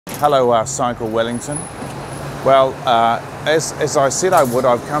Hello, Cycle Wellington. Well, as I said I would,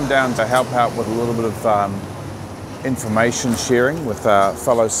 I've come down to help out with a little bit of information sharing with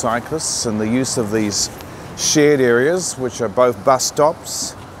fellow cyclists and the use of these shared areas, which are both bus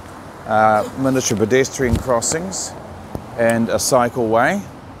stops, miniature pedestrian crossings, and a cycleway,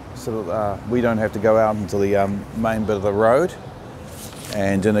 so that we don't have to go out into the main bit of the road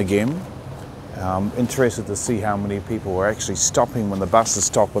and in again. I'm interested to see how many people are actually stopping when the buses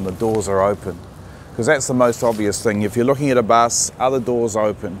stop when the doors are open, because that's the most obvious thing. If you're looking at a bus, are the doors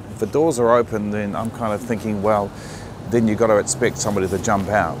open? If the doors are open, then I'm kind of thinking, well, then you've got to expect somebody to jump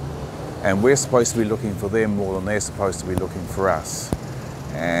out, and we're supposed to be looking for them more than they're supposed to be looking for us.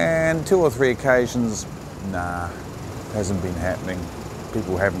 And 2 or 3 occasions, nah, hasn't been happening.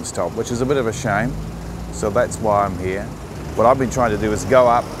 People haven't stopped, which is a bit of a shame. So that's why I'm here. What I've been trying to do is go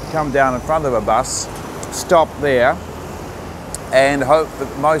up, come down in front of a bus, stop there, and hope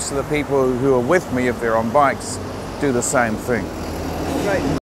that most of the people who are with me, if they're on bikes, do the same thing.